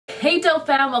dope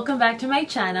fam, welcome back to my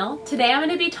channel. Today I'm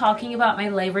going to be talking about my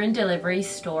labor and delivery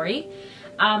story.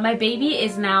 My baby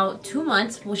is now 2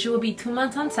 months. Well, she will be 2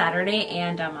 months on Saturday,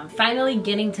 and I'm finally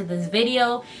getting to this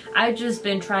video. I've just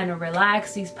been trying to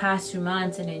relax these past 2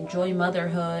 months and enjoy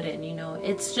motherhood, and you know,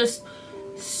 it's just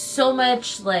so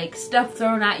much like stuff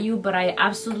thrown at you, but I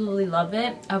absolutely love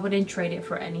it. I wouldn't trade it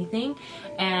for anything.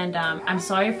 And I'm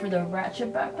sorry for the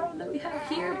ratchet background that we have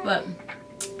here, but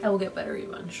I will get better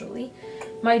eventually.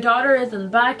 My daughter is in the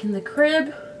back in the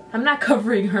crib. I'm not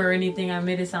covering her or anything. I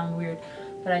made it sound weird,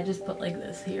 but I just put like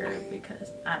this here because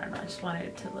I don't know, I just wanted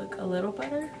it to look a little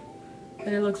better, but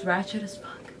it looks ratchet as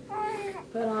fuck.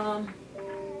 But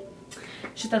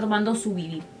she está tomando su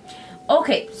bibi.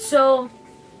 Okay, so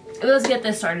let's get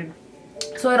this started.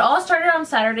 So it all started on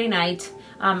Saturday night.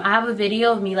 I have a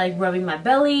video of me like rubbing my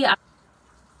belly.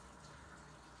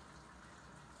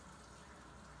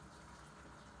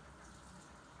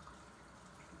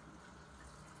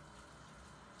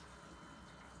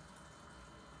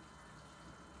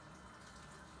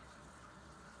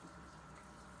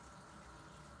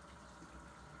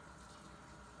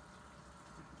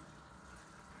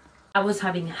 I was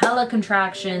having hella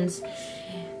contractions,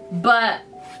 but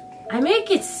I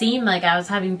make it seem like I was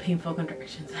having painful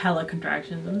contractions. Hella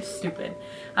contractions. I'm stupid.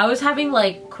 I was having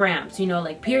like cramps, you know,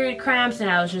 like period cramps, and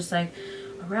I was just like,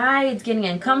 alright, it's getting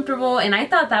uncomfortable, and I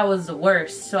thought that was the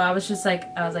worst. So I was just like,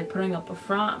 putting up a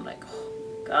front. I'm like,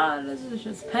 oh god, this is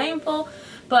just painful.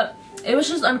 But it was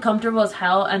just uncomfortable as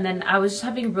hell, and then I was just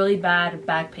having really bad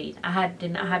back pain.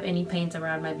 Did not have any pains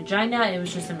around my vagina. It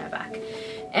was just in my back.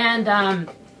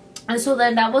 And so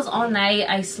then that was all night.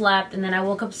 I slept, and then I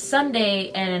woke up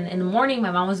Sunday, and in the morning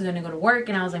my mom was gonna go to work,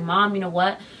 and I was like, Mom, you know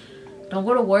what, don't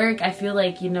go to work. I feel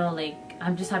like, you know, like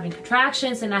I'm just having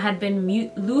contractions, and I had been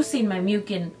losing my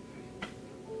mucin,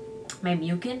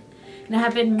 and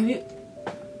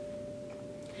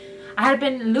I had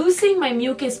been losing my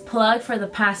mucus plug for the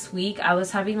past week. I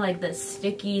was having like this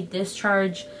sticky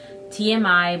discharge,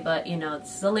 TMI, but you know,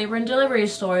 it's a labor and delivery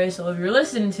story, so if you're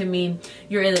listening to me,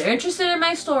 you're either interested in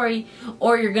my story,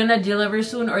 or you're gonna deliver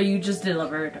soon, or you just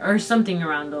delivered, or something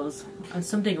around the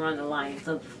lines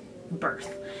of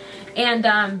birth.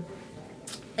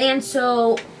 And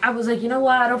so I was like, you know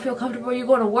what, I don't feel comfortable you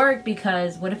go to work,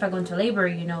 because what if I go into labor,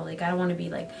 you know, like I don't want to be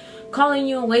like calling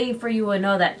you and waiting for you and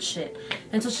all that shit.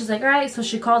 And so she's like, all right. So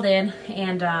she called in,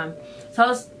 and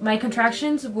so my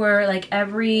contractions were like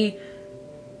every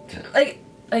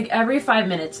 5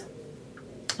 minutes,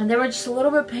 and they were just a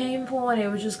little bit painful, and it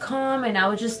was just calm, and I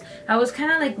was kind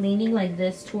of like leaning like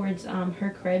this towards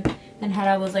her crib, and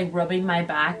I was like rubbing my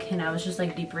back, and I was just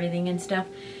like deep breathing and stuff.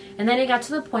 And then it got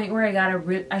to the point where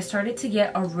I started to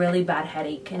get a really bad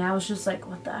headache, and I was just like,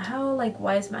 what the hell, like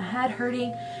why is my head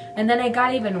hurting? And then it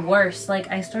got even worse. Like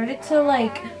I started to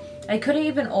like, I couldn't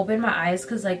even open my eyes,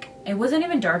 because like it wasn't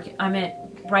even dark, I meant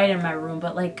right in my room,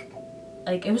 but like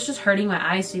it was just hurting my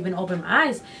eyes to even open my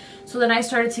eyes. So then I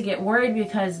started to get worried,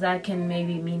 because that can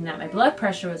maybe mean that my blood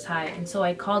pressure was high. And so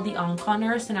I called the on-call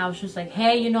nurse, and I was just like,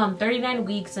 hey, you know, I'm 39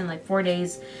 weeks and like 4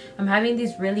 days. I'm having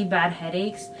these really bad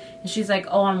headaches. And she's like,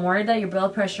 oh, I'm worried that your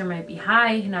blood pressure might be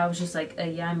high. And I was just like,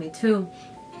 yeah, me too.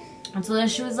 And so then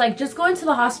she was like, just go into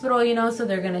the hospital, you know, so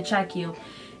they're gonna check you.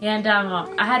 And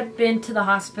I had been to the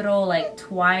hospital like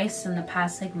twice in the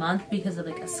past like month because of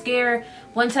like a scare.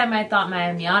 One time I thought my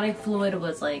amniotic fluid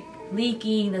was like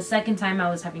leaking. The second time I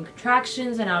was having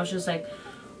contractions, and I was just like,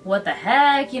 what the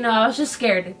heck, you know, I was just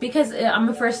scared, because I'm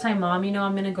a first time mom, you know,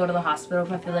 I'm gonna go to the hospital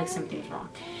if I feel like something's wrong.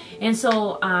 And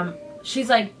so she's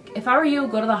like, if I were you,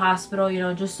 go to the hospital, you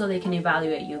know, just so they can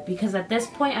evaluate you, because at this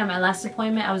point, at my last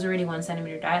appointment, I was already 1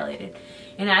 centimeter dilated,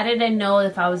 and I didn't know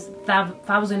if I was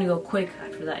gonna go quick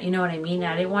after that, you know what I mean?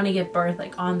 I didn't want to get birth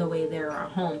like on the way there or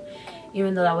home,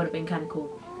 even though that would have been kind of cool.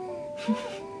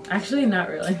 Actually, not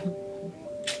really.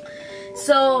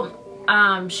 So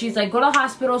she's like, go to the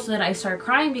hospital. So then I started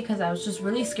crying, because I was just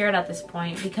really scared at this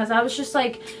point, because I was just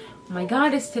like, oh my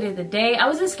god, is today the day? I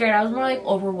wasn't scared, I was more like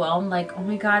overwhelmed, like, oh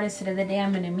my god, is today the day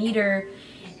I'm gonna meet her?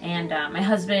 And my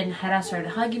husband had started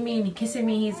hugging me and kissing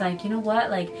me. He's like, you know what,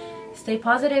 like, stay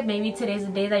positive, maybe today's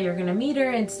the day that you're gonna meet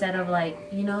her, instead of like,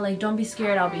 you know, like, don't be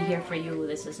scared, I'll be here for you,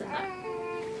 this and that.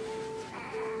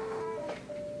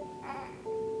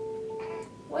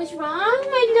 What's wrong,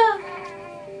 my love?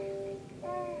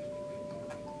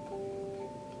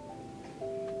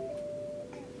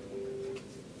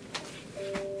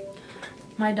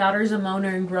 My daughter's a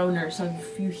moaner and groaner, so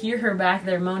if you hear her back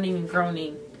there moaning and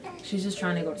groaning, she's just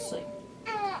trying to go to sleep.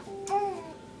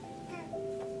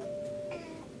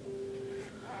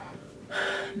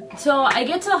 So I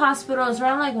get to the hospital, it's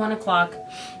around like 1 o'clock,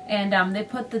 And they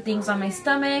put the things on my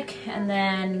stomach, and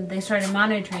then they started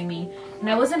monitoring me. And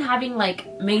I wasn't having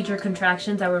like major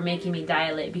contractions that were making me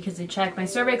dilate, because they checked my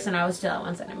cervix and I was still at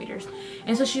 1 centimeters.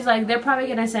 And so she's like, they're probably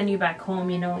gonna send you back home,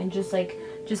 you know, and just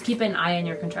keep an eye on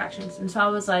your contractions. And so I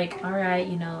was like, all right,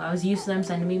 you know, I was used to them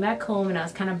sending me back home, and I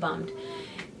was kind of bummed.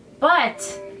 But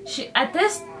at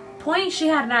this point, she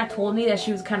had not told me that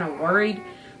she was kind of worried.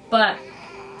 But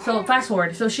so fast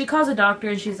forward, so she calls a doctor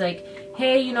and she's like,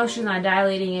 hey, you know, she's not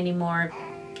dilating anymore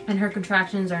and her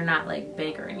contractions are not like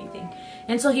big or anything.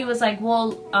 And so he was like,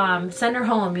 well, send her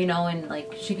home, you know, and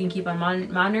like she can keep on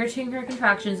monitoring her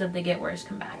contractions. If they get worse,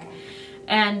 come back.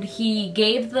 And he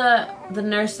gave the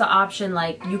nurse the option,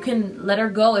 like, you can let her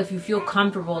go if you feel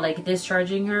comfortable like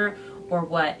discharging her or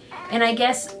what. And I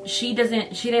guess she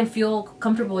didn't feel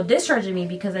comfortable with discharging me,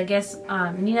 because I guess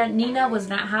Nina was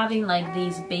not having like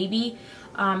these baby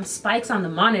spikes on the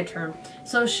monitor.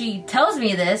 So she tells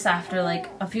me this after like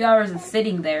a few hours of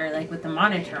sitting there like with the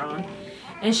monitor on,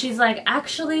 and she's like,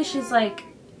 actually, she's like,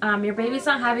 your baby's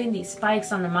not having these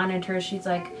spikes on the monitor. She's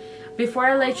like, before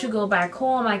I let you go back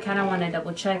home, I kind of want to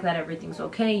double check that everything's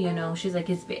okay, you know. She's like,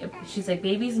 she's like,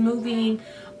 baby's moving,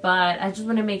 but I just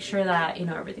want to make sure that, you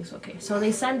know, everything's okay. So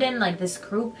they send in like this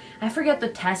group. I forget the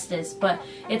test is, but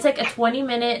it's like a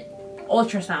 20-minute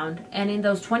ultrasound, and in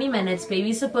those 20 minutes,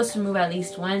 baby's supposed to move at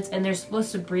least once, and they're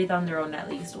supposed to breathe on their own at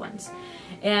least once.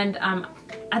 And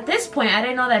at this point, I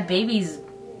didn't know that babies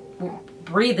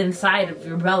breathe inside of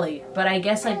your belly, but I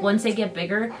guess like once they get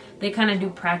bigger, they kind of do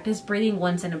practice breathing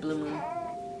once in a blue moon.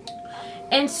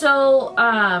 And so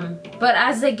but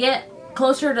as they get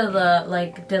closer to the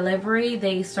like delivery,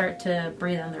 they start to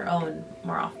breathe on their own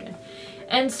more often.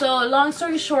 And so long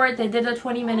story short, they did a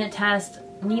 20-minute test.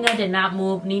 Nina did not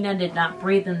move. Nina did not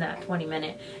breathe in that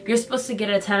 20-minute. You're supposed to get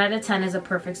a 10 out of 10 as a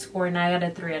perfect score, and I got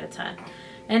a 3 out of 10.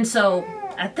 And so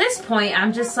at this point,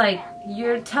 I'm just like,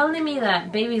 you're telling me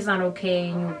that baby's not okay,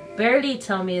 and you barely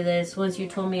tell me this once you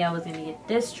told me I was going to get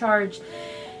discharged.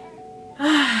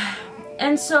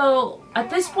 And so at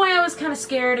this point, I was kind of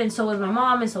scared, and so was my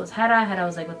mom, and so was Hera. Hera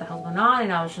was like, what the hell's going on?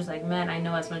 And I was just like, man, I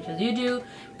know as much as you do,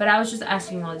 but I was just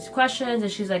asking all these questions.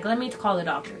 And she's like, let me call the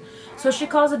doctor. So she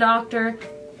calls the doctor.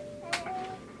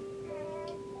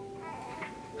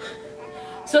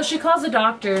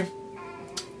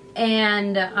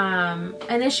 And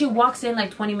then she walks in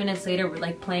like 20 minutes later,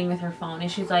 like playing with her phone,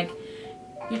 and she's like,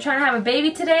 you're trying to have a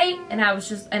baby today? And I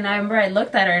remember I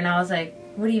looked at her and I was like,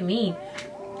 what do you mean?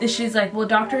 And she's like, well,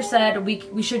 doctor said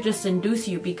we should just induce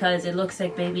you because it looks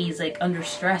like baby's like under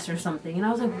stress or something. And I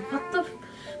was like, what the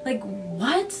like,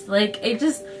 what? Like, it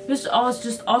was all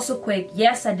so quick.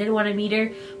 Yes, I did want to meet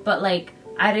her, but like,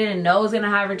 I didn't know I was gonna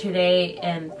have her today,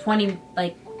 and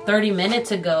 30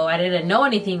 minutes ago, I didn't know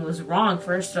anything was wrong,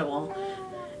 first of all.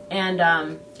 And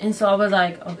so I was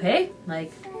like, okay,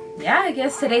 like, yeah, I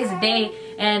guess today's the day.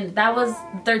 And that was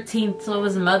 13th, so it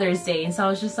was Mother's Day. And so I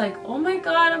was just like, oh my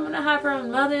god, I'm gonna have her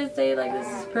on Mother's Day, like, this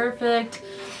is perfect.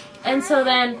 And so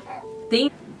then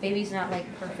baby's not like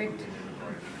perfect,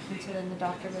 and so then the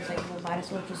doctor was like, well, might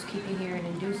as well just keep you here and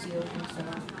induce you. And so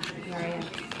here I am.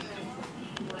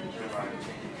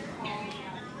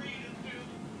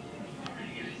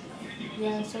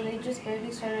 Yeah, so they just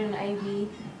barely started an IV.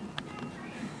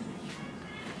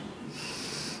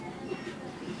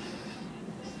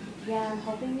 Yeah, I'm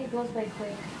hoping it goes by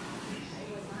quick.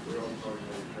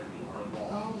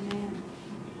 Oh man.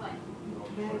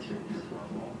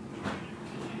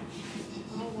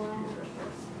 Oh wow.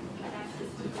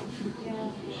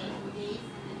 Yeah.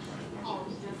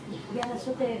 Yeah, that's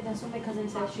what my cousin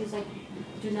said. She's like,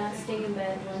 do not stay in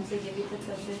bed once they give you the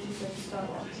test. She's like, start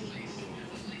walking.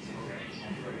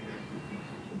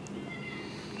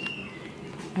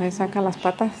 Ahí saca las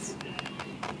patas.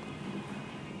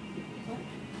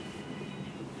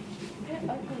 They're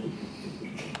ugly.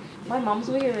 My mom's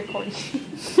over here recording.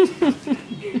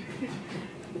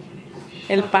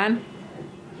 El pan.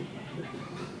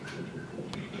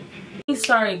 He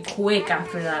started quick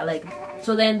after that, like,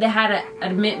 so then they had to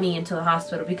admit me into the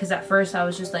hospital, because at first I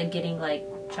was just like getting like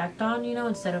checked on, you know,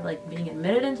 instead of like being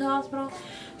admitted into the hospital.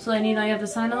 So then, you know, you have to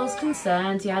sign all those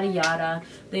consents, yada yada.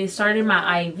 They started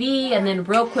my IV, and then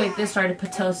real quick they started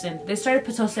Pitocin. They started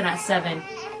Pitocin at 7.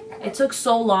 It took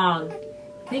so long.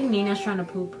 I think Nina's trying to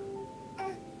poop.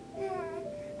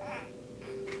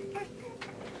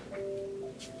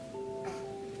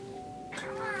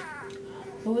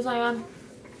 What was I on?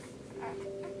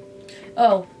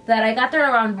 Oh, that I got there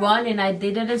around 1, and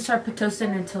they didn't start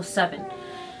Pitocin until 7.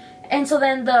 And so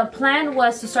then the plan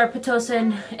was to start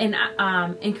Pitocin and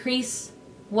increase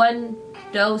 1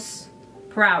 dose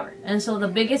per hour. And so the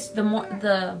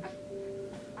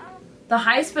the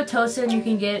highest Pitocin you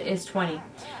can get is 20.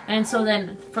 And so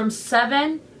then from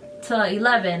 7 to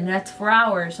 11, that's 4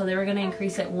 hours. So they were going to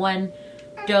increase it 1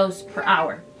 dose per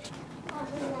hour.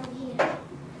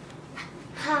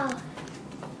 How?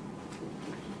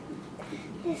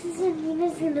 This is what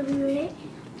Nina's gonna be, right?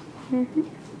 Mm-hmm.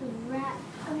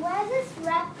 Why is this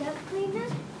wrapped up, Nina?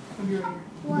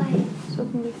 Why? So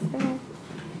can we stay? Can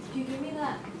you give me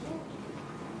that?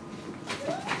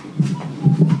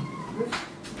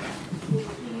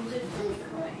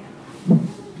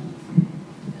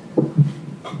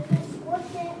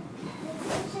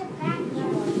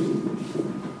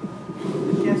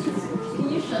 Yes, Your Highness. Can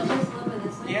you shove this a little bit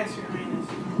this way? Yes, Your Highness.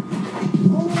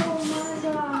 Oh my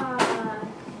god.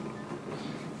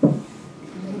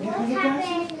 What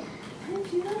happened?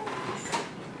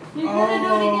 You're gonna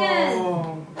do it again. Oh.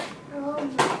 Oh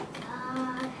my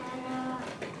god, Hannah.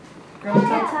 Grab the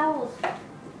towel. Towels.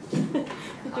 Did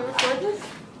you record this?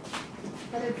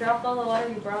 But it dropped all the water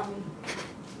you brought me.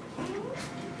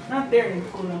 Not there, you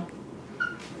pull it out.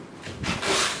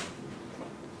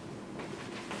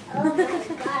 Oh my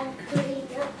god, clean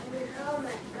up. Oh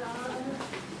my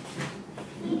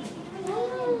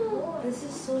god. This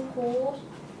is so cold.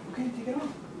 Okay, take it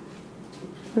off.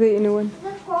 Okay, new one. Is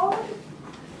it cold?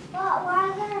 Why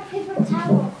is there a paper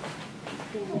towel?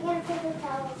 I got a paper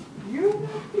towel. You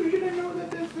should know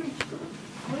that there's been...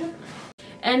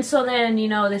 And so then, you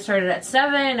know, they started at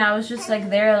 7 and I was just like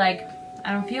there like,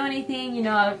 I don't feel anything, you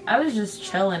know, I was just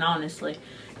chilling, honestly.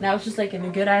 And I was just like in a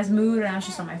good ass mood and I was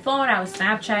just on my phone, I was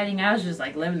Snapchatting, I was just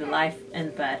like living the life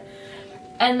in bed.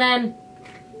 And then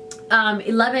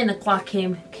 11 o'clock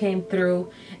came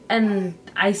through and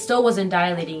I still wasn't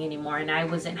dilating anymore and I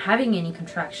wasn't having any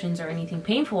contractions or anything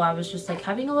painful. I was just like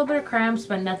having a little bit of cramps,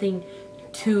 but nothing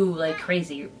too like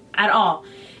crazy at all.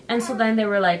 And so then they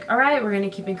were like, all right, we're gonna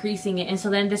keep increasing it. And so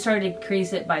then they started to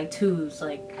increase it by 2s,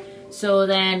 like, so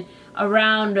then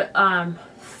around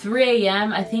 3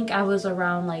 a.m. I think I was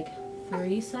around like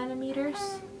 3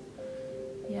 centimeters.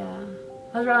 Yeah,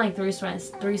 I was around like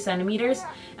 3 centimeters.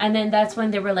 And then that's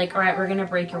when they were like, all right, we're gonna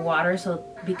break your water. So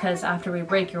because after we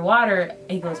break your water,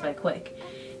 it goes by quick.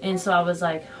 And so I was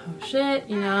like, oh shit,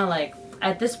 you know, like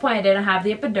at this point I didn't have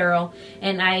the epidural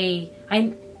and I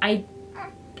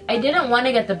didn't want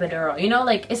to get the epidural, you know,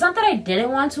 like it's not that I didn't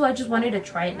want to, I just wanted to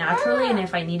try it naturally, and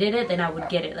if I needed it then I would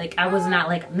get it. Like I was not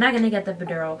like, I'm not gonna get the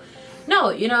epidural. No,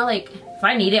 you know, like if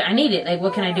I need it, I need it. Like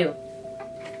what can I do?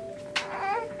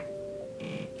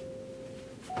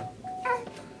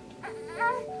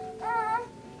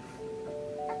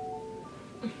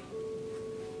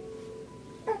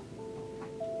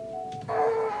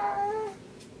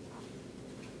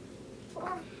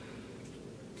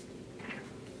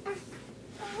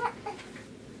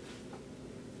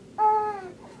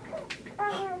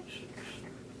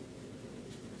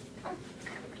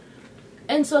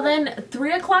 And so then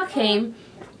 3 o'clock came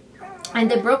and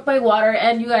they broke my water,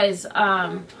 and you guys,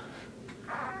 I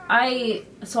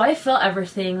felt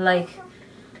everything. Like,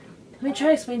 let me try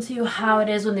to explain to you how it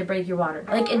is when they break your water.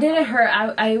 Like, it didn't hurt.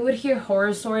 I would hear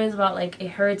horror stories about like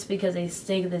it hurts because they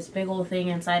stick this big old thing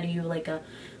inside of you, like a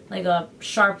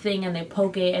sharp thing, and they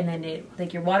poke it and then it,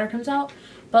 like, your water comes out.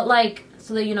 But like,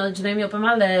 so they, you know, just made me open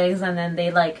my legs and then they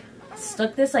like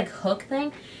stuck this like hook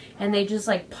thing and they just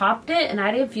like popped it, and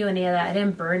I didn't feel any of that. I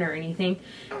didn't burn or anything.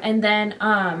 And then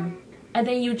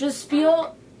you just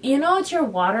feel, you know, it's your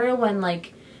water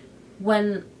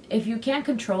when if you can't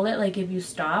control it, like if you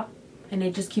stop and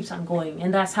it just keeps on going,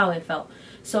 and that's how it felt.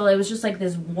 So it was just like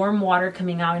this warm water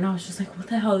coming out, and I was just like, what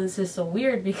the hell, this is so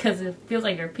weird, because it feels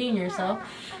like you're peeing yourself.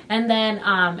 And then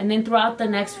throughout the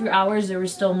next few hours there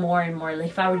was still more and more. Like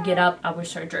if I would get up, I would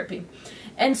start dripping.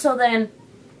 And so then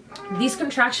these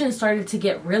contractions started to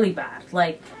get really bad.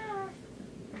 Like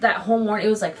that whole morning, it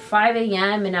was like 5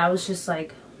 a.m. and I was just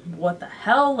like, what the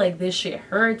hell, like this shit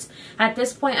hurts. At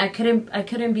this point I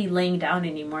couldn't be laying down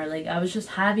anymore. Like I was just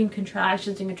having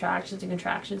contractions and contractions and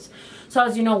contractions. So I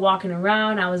was, you know, walking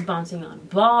around, I was bouncing on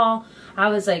a ball, I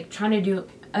was like trying to do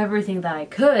everything that I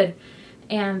could.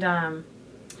 And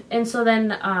so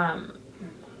then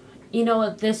you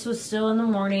know, this was still in the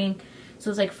morning, so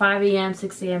it was like 5 a.m.,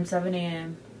 6 a.m., 7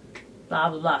 a.m., blah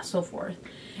blah blah, so forth.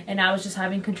 And I was just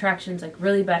having contractions, like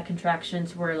really bad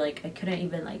contractions, where like I couldn't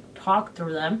even like talk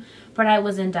through them, but I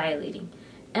wasn't dilating.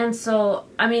 And so,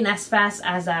 I mean, as fast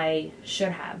as I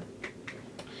should have.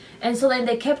 And so then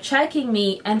they kept checking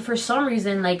me, and for some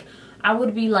reason, like I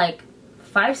would be like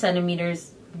 5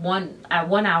 centimeters at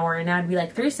 1 hour, and I'd be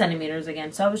like 3 centimeters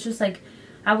again. So I was just like,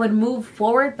 I would move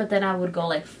forward, but then I would go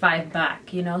like 5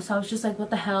 back, you know? So I was just like,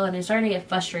 what the hell? And it started to get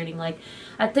frustrating. Like,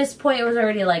 at this point, it was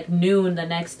already like noon the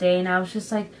next day, and I was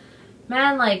just like,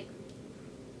 man, like,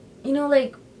 you know,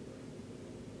 like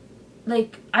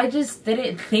I just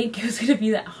didn't think it was gonna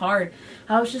be that hard.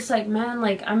 I was just like, man,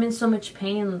 like, I'm in so much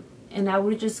pain. And I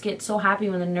would just get so happy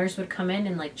when the nurse would come in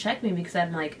and like check me, because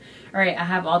I'm like, all right, I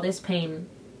have all this pain.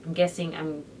 I'm guessing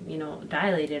I'm, you know,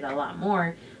 dilated a lot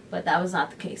more, but that was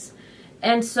not the case.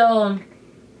 And so,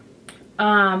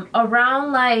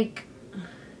 around like,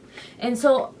 and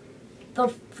so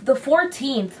the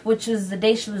 14th, which is the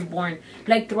day she was born,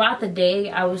 like throughout the day,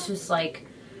 I was just like,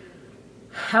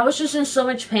 I was just in so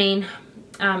much pain.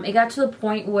 It got to the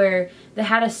point where they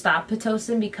had to stop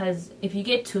Pitocin, because if you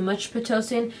get too much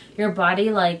Pitocin, your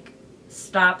body like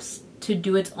stops to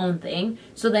do its own thing.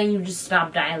 So then you just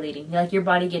stop dilating. Like your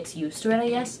body gets used to it, I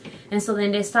guess. And so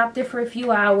then they stopped it for a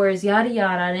few hours, yada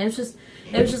yada, and it was just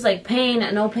like pain,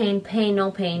 no pain, pain,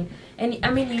 no pain. And I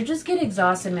mean, you just get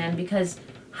exhausted, man, because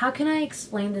how can I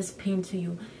explain this pain to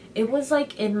you? It was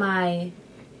like in my,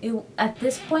 at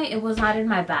this point, it was not in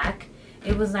my back.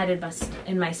 It was not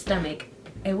in my stomach.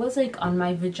 It was like on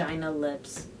my vagina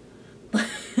lips.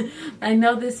 I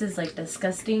know this is like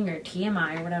disgusting or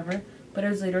TMI or whatever, but it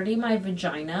was literally my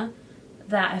vagina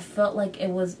that I felt like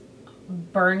it was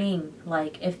burning,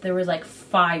 like if there was like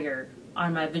fire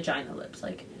on my vagina lips.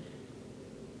 Like,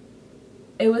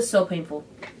 it was so painful.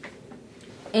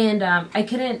 And I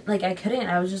couldn't,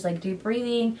 I was just like deep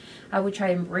breathing. I would try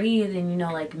and breathe and, you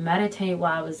know, like meditate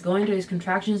while I was going through these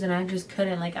contractions, and I just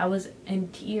couldn't. Like, I was in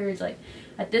tears. Like,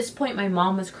 at this point, my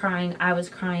mom was crying, I was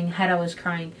crying, Hedda was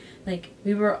crying. Like,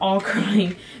 we were all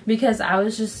crying, because I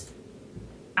was just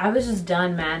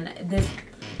done, man.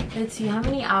 Let's see, how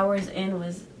many hours in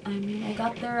was, I mean, I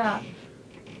got there at,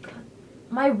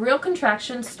 my real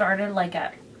contractions started like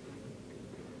at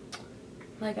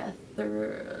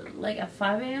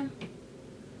 5 a.m.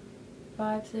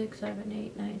 5, 6, 7,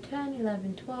 8, 9, 10,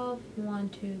 11, 12, 1,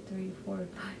 2, 3, 4, 5,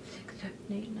 6, 7,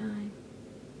 8, 9.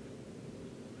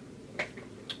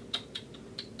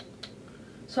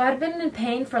 So I'd been in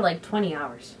pain for like 20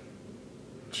 hours.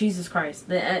 Jesus Christ.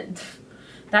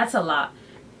 That's a lot.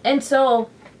 And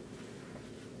so,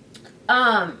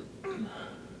 then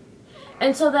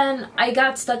I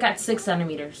got stuck at 6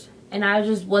 centimeters. And I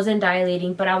just wasn't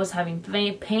dilating, but I was having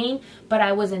pain, but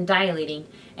I wasn't dilating.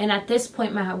 And at this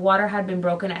point, my water had been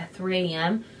broken at 3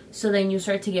 a.m. So then you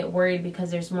start to get worried,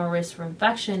 because there's more risk for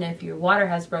infection if your water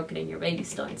has broken and your baby's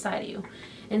still inside of you.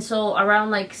 And so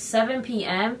around like 7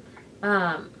 p.m.,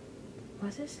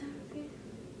 was it 7 p.m.?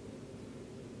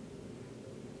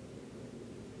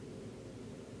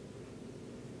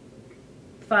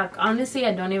 Fuck, honestly,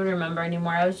 I don't even remember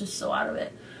anymore. I was just so out of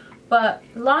it. But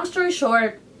long story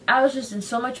short, I was just in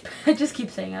so much pain. I just keep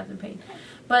saying I was in pain.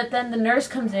 But then the nurse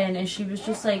comes in, and she was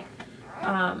just like,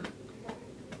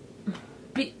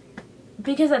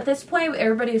 because at this point,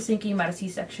 everybody was thinking about a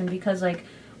C-section, because like,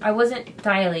 I wasn't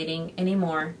dilating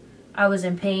anymore. I was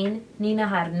in pain. Nina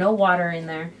had no water in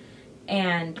there.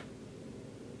 And,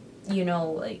 you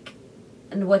know, like,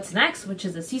 and what's next, which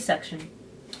is a C-section.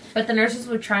 But the nurses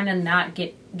were trying to not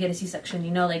get a C-section,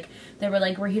 you know, like, they were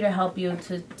like, we're here to help you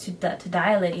to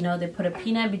dilate, you know. They put a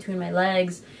peanut between my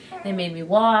legs, they made me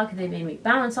walk, they made me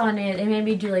bounce on it, they made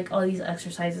me do like all these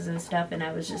exercises and stuff, and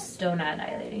I was just still not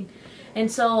dilating. And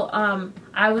so,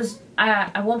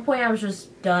 at one point I was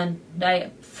just done.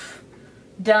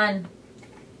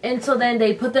 And so then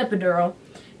they put the epidural,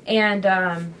 and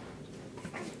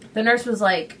the nurse was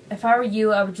like, if I were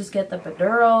you, I would just get the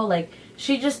epidural. Like,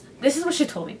 this is what she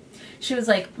told me. She was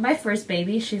like, my first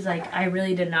baby, she's like, I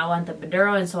really did not want the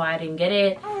epidural, and so I didn't get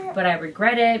it, but I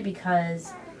regret it,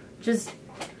 because she's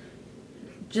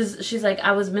like,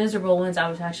 I was miserable once I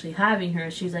was actually having her.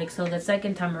 She's like, so the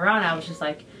second time around, I was just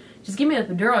like, just give me the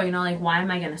epidural, you know, like, why am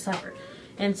I going to suffer?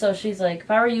 And so she's like, if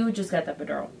I were you, just get the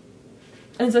epidural.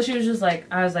 And so she was just like,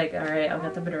 I was like, all right, I'll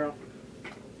get the epidural.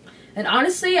 And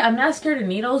honestly, I'm not scared of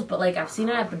needles, but like, I've seen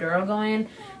an epidural go in,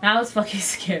 and I was fucking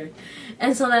scared.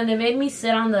 And so then they made me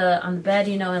sit on the bed,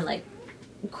 you know, and like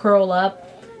curl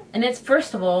up. And it's,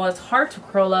 first of all, it's hard to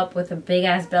curl up with a big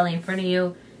ass belly in front of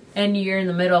you, and you're in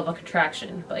the middle of a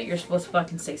contraction, but you're supposed to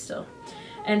fucking stay still.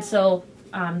 And so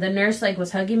the nurse like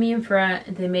was hugging me in front,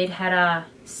 and they made Hedda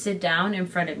sit down in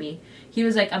front of me. He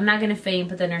was like, I'm not gonna faint,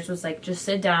 but the nurse was like, just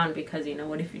sit down, because, you know,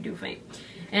 what if you do faint?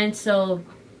 And so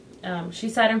she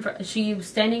was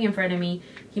standing in front of me.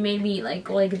 He made me like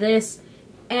go like this,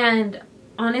 and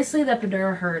honestly, the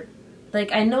epidural hurt.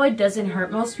 Like, I know it doesn't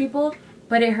hurt most people,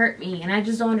 but it hurt me, and I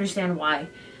just don't understand why.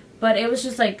 But it was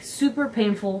just like super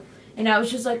painful, and I was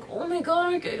just like, oh my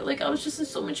god, like, I was just in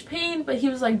so much pain. But he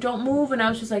was like, don't move, and I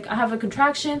was just like, I have a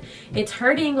contraction, it's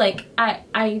hurting. Like,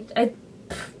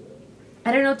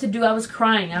 I didn't know what to do. I was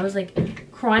crying. I was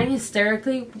like crying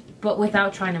hysterically, but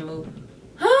without trying to move.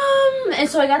 And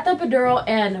so I got the epidural,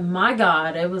 and my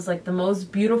God, it was like the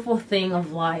most beautiful thing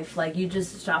of life. Like, you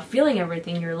just stop feeling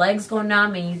everything. Your legs go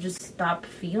numb, and you just stop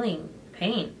feeling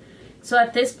pain. So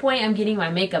at this point, I'm getting my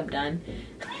makeup done.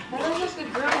 That was a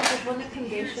good girl. Like, when the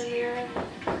condition here.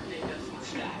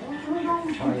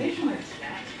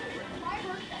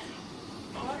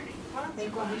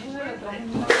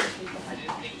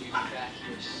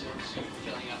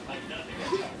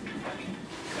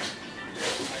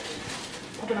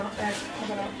 Open up that.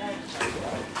 Open up that.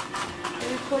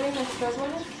 Are you putting a scrub on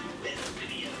it?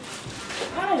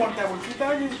 I don't want that one. You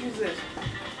thought you just use this.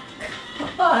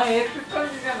 Ay, este es con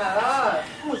ganador.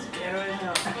 That was ghetto as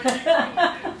hell.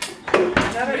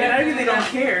 And I really don't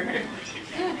care.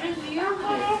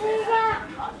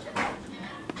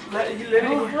 Let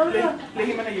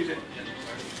him use it.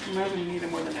 He doesn't need it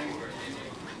more than anyone.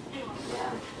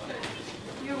 Yeah.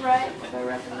 You're right. I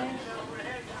recommend.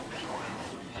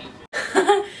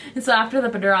 And so after the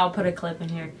epidural, I'll put a clip in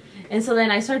here. And so then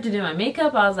I started to do my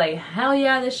makeup. I was like, hell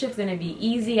yeah, this shit's gonna be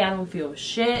easy. I don't feel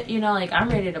shit, you know, like I'm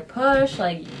ready to push,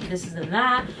 like this is and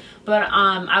that. But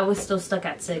I was still stuck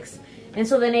at 6. And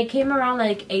so then it came around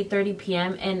like 8:30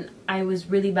 p.m. and I was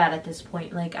really bad at this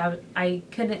point. Like I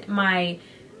couldn't,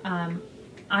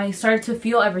 I started to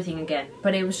feel everything again,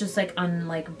 but it was just like on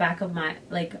like back of my,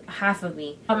 like half of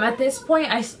me. At this point,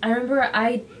 I remember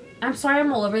I'm sorry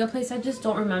I'm all over the place. I just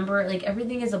don't remember. Like,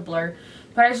 everything is a blur.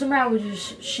 But I just remember I was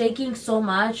just shaking so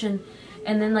much. And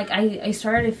then, like, I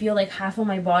started to feel, like, half of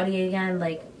my body again.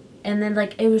 Like, and then,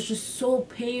 like, it was just so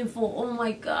painful. Oh,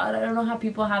 my God. I don't know how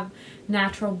people have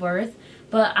natural birth.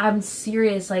 But I'm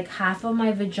serious. Like, half of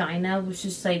my vagina was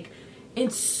just, like,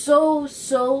 in so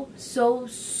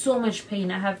much pain.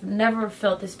 I have never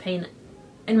felt this pain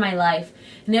in my life.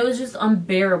 And it was just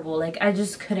unbearable. Like, I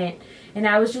just couldn't. And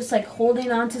I was just like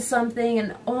holding on to something,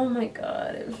 and oh my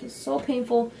God, it was just so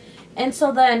painful. And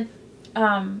so then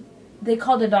they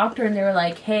called the doctor, and they were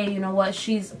like, hey, you know what,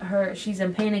 she's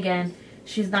in pain again.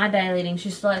 She's not dilating,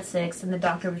 she's still at 6. And the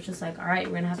doctor was just like, all right,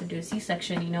 we're gonna have to do a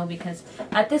C-section, you know, because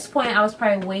at this point I was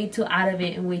probably way too out of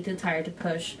it and way too tired to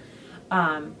push.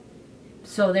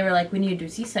 So they were like, we need to do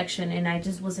C-section, and I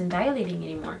just wasn't dilating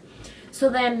anymore. So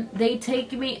then they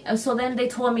told me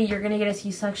you're gonna get a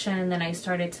C-section, and then I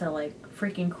started to like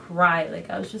freaking cry. Like,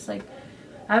 I was just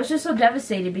so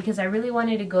devastated because I really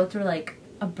wanted to go through like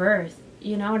a birth,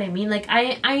 you know what I mean? Like,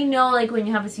 I know, like, when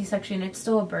you have a C-section, it's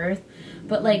still a birth,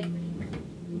 but like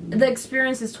the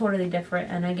experience is totally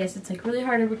different, and I guess it's like really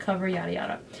hard to recover, yada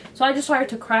yada. So I just started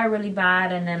to cry really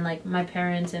bad, and then like my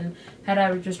parents and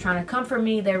Hedda were just trying to comfort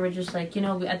me. They were just like, you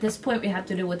know, at this point we have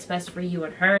to do what's best for you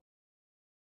and her.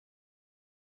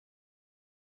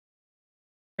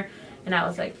 And I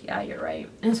was like, yeah, you're right.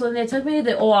 And so then they took me to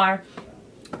the OR,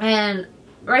 and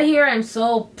right here I'm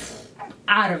so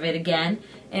out of it again.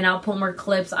 And I'll put more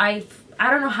clips. I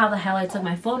don't know how the hell I took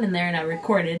my phone in there and I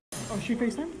recorded. Oh, she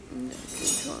FaceTime?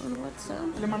 What's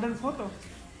up? Le mandé foto.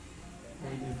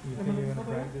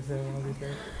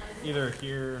 Either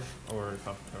here or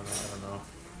South Dakota, I don't know.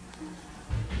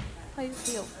 How you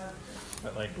feel?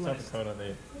 But like South Dakota,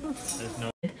 there's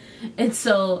no. And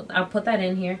so I'll put that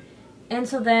in here. And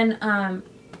so then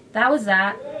that was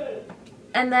that.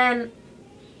 And then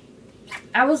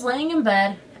I was laying in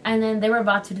bed, and then they were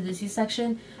about to do the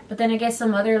C-section, but then I guess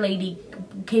some other lady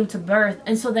came to birth,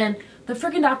 and so then the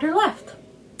freaking doctor left.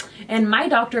 And my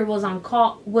doctor was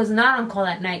not on call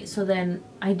that night, so then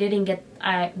I didn't get,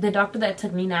 the doctor that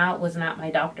took me out was not my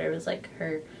doctor. It was like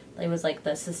it was like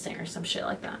the assistant or some shit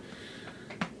like that.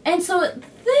 And so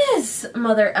this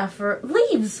mother effer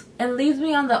leaves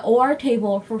me on the OR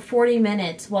table for 40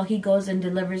 minutes while he goes and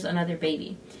delivers another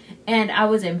baby. And I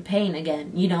was in pain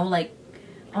again, you know, like,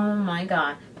 oh my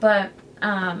God. But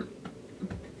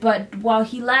while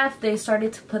he left, they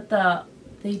started to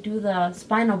do the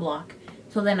spinal block.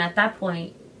 So then at that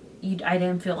point, I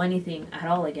didn't feel anything at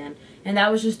all again. And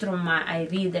that was just through my IV.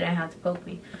 They didn't have to poke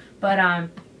me. But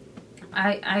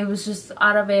I was just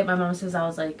out of it. My mom says I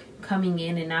was like coming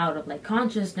in and out of like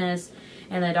consciousness,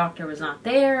 and the doctor was not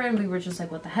there, and we were just like,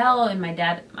 what the hell? And my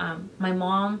dad, my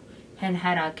mom and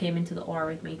Hedda came into the OR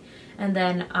with me, and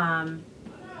then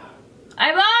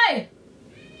bye.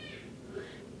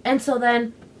 And so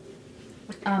then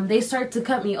they start to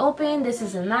cut me open, this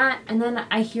is and that, and then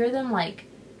I hear them like,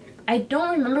 I don't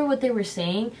remember what they were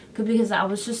saying because I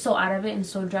was just so out of it and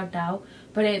so drugged out,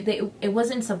 but it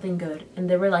wasn't something good, and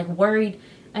they were like worried.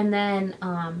 And then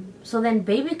so then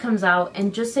baby comes out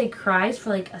and just cries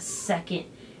for like a second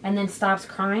and then stops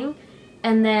crying,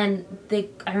 And then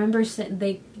I remember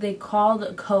they called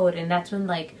a code, and that's when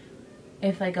like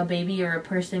if like a baby or a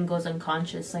person goes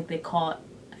unconscious, like they call it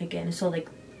again. So like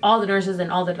all the nurses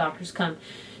and all the doctors come.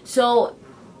 So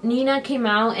Nina came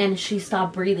out and she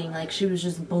stopped breathing, like she was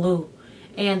just blue,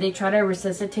 and they tried to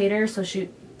resuscitate her. So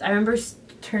I remember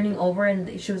turning over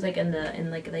and she was like in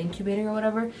the incubator or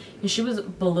whatever, and she was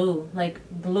blue, like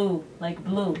blue.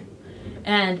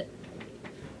 And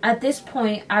at this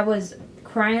point I was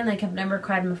crying like I've never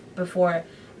cried before.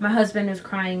 My husband was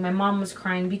crying, my mom was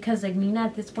crying, because like Nina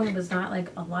at this point was not like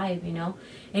alive, you know,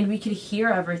 and we could hear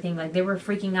everything. Like they were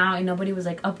freaking out and nobody was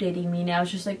like updating me, and I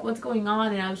was just like, what's going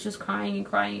on? And I was just crying and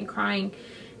crying and crying.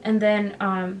 And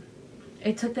then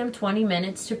it took them 20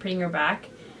 minutes to bring her back.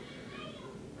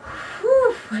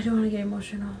 Whew, I don't want to get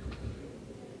emotional,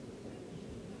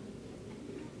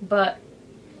 but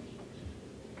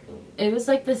it was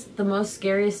like the most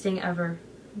scariest thing ever,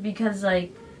 because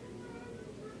like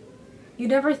you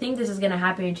never think this is gonna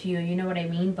happen to you, you know what I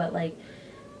mean? But like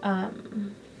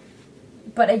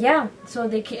yeah, so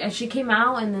she came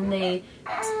out, and then they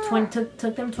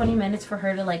took them 20 minutes for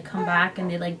her to like come back, and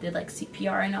they like did like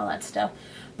CPR and all that stuff.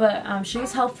 But she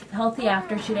was healthy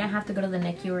after. She didn't have to go to the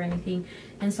NICU or anything.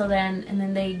 And so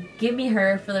then they give me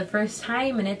her for the first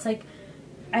time, and it's like,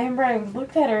 I remember I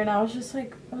looked at her and I was just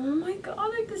like, oh my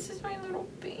god, like this is my little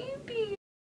baby.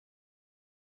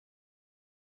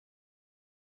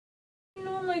 You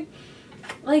know,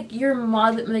 like your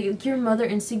mother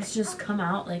instincts just come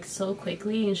out like so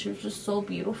quickly, and she was just so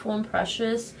beautiful and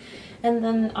precious. And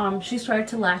then she started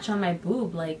to latch on my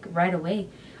boob like right away.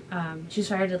 She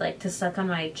started to suck on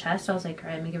my chest. I was like,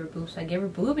 alright, let me give her boob. So I gave her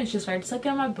boob, and she started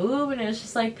sucking on my boob, and it was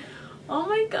just like, oh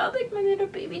my god, like my little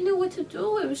baby knew what to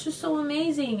do. It was just so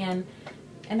amazing. And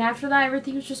after that,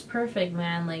 everything was just perfect,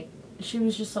 man. Like she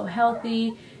was just so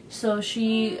healthy. So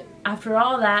after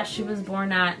all that, she was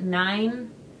born at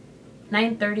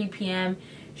 9:30 p.m.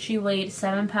 She weighed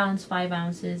 7 pounds 5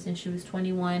 ounces, and she was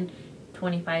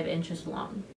 25 inches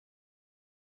long.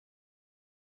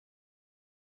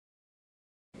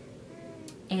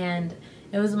 And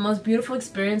it was the most beautiful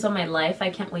experience of my life. I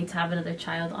can't wait to have another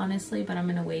child, honestly, but I'm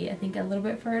gonna wait, I think, a little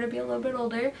bit for her to be a little bit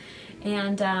older.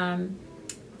 And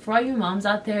for all you moms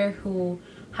out there who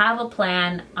have a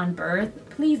plan on birth,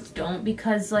 please don't,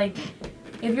 because like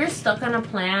if you're stuck on a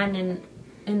plan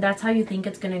and that's how you think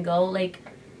it's gonna go, like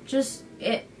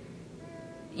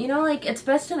you know, like it's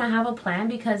best to not have a plan,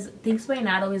 because things might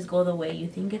not always go the way you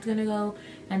think it's gonna go,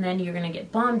 and then you're gonna get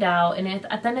bummed out. And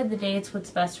at the end of the day, it's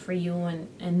what's best for you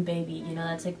and baby, you know.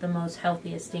 That's like the most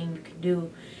healthiest thing you can do,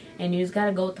 and you just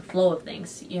gotta go with the flow of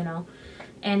things, you know.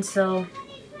 And so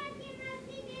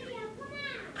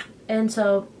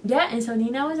yeah, and so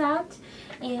Nina was out,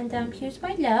 and here's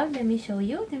my love. Let me show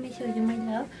you my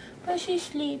love. Oh, she's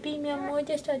sleeping, mi amor.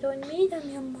 Está dormida,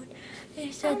 mi amor.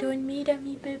 Está dormida,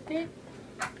 mi bebé.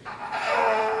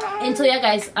 And so yeah,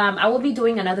 guys, I will be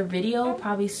doing another video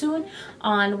probably soon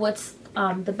on what's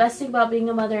the best thing about being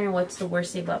a mother and what's the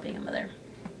worst thing about being a mother.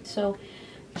 So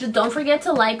just don't forget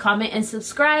to like, comment, and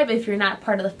subscribe. If you're not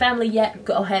part of the family yet,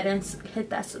 go ahead and hit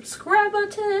that subscribe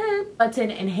button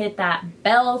and hit that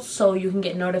bell so you can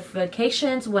get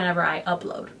notifications whenever I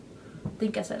upload. I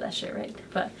think I said that shit right.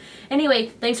 But anyway,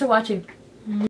 thanks for watching.